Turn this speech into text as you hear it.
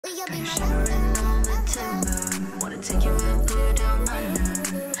Shivering on the timber, wanna take you and put you down under.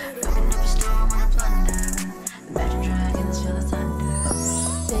 Looking up a storm on a plunder. Imagine dragons feel the thunder.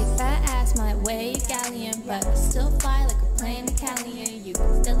 Big fat ass might weigh a galleon, but still fly like a plane to Galleon. You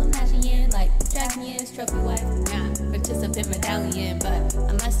can still imagine you like Dragon's trophy wife. Nah, participant medallion, but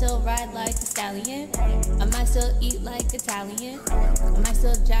I might still ride like a stallion. I might still eat like Italian. I might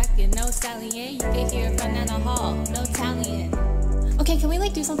still jack and no stallion. You can hear banana hall, no Italian. Okay, can we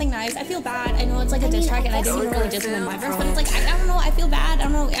like do something nice? I feel bad. I know it's like a diss track and I didn't even really diss him in my verse, but it's like, I don't know, I feel bad. I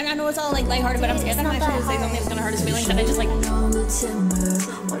don't know, and I know it's all like lighthearted, but I'm scared that I'm actually gonna say something that's gonna hurt his feelings, and I just like... On the timber,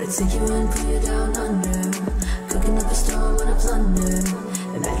 wanna take you and put you down under. Cooking up a storm when I plunder.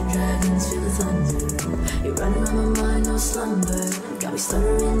 Imagine dragons feel the thunder. You're running on my mind, no slumber. Got me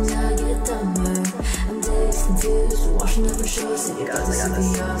stuttering, I get dumber. I'm dazed, confused, washing over shores. You got this, I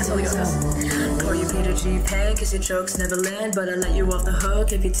totally got this. Call you Peter G. Pan, cause your jokes never land. But I let you off the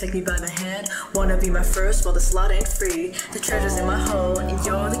hook if you take me by the hand. Wanna be my first, well the slot ain't free. The treasure's in my hole, and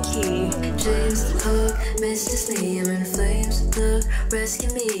you're the key. James the Hook, Mr. Slee, I'm in flames. Look, rescue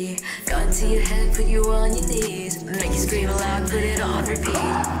me. Gun to your head, put you on your knees. Make you scream aloud, put it on repeat.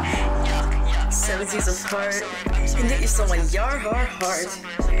 70s apart, and yet you're still my YAR heart.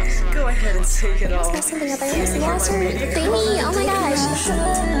 Go ahead and take it all. Got something up there. Baby, oh my gosh.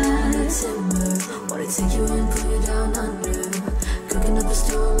 Wanna take you and put you down under. Cooking up a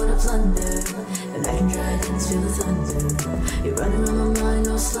storm when I plunder. Imagine dragons feel the thunder. You're running on my mind,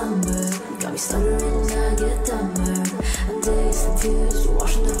 no slumber. Got me stuttering, I get dumber. I'm dazed, confused, you're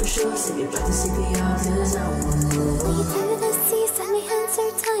washing over shores. Take it back to CPR, cause I want Lead through the seas, and my hands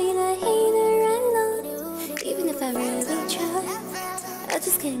are tied. I hate to run on. Even if I really try, I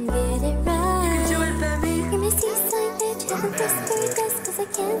just can't get it right. You can do it, Bambi. You're my seaside bitch, haven't whispered this, cause I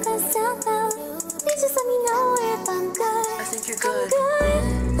can't cuss out loud. Please just let me know if I'm good. I think you're good.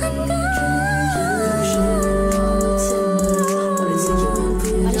 I'm good.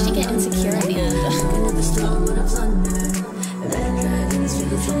 Why did she get insecure at the end?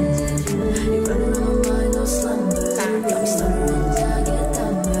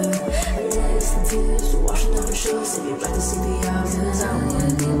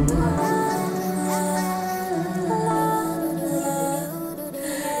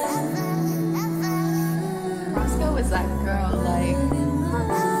 Rosco was that girl, like...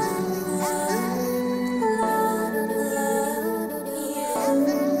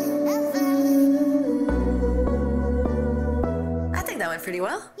 That went pretty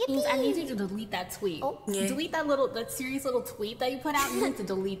well. Eens, I need you to delete that tweet. Oh. Yeah. Delete that serious little tweet that you put out. You need to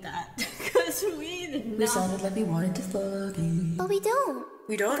delete that. Because we did We not... sounded like we wanted to fuck you. But we don't.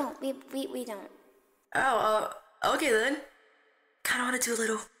 We don't? We don't. Oh, okay then. Kinda wanna do a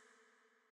little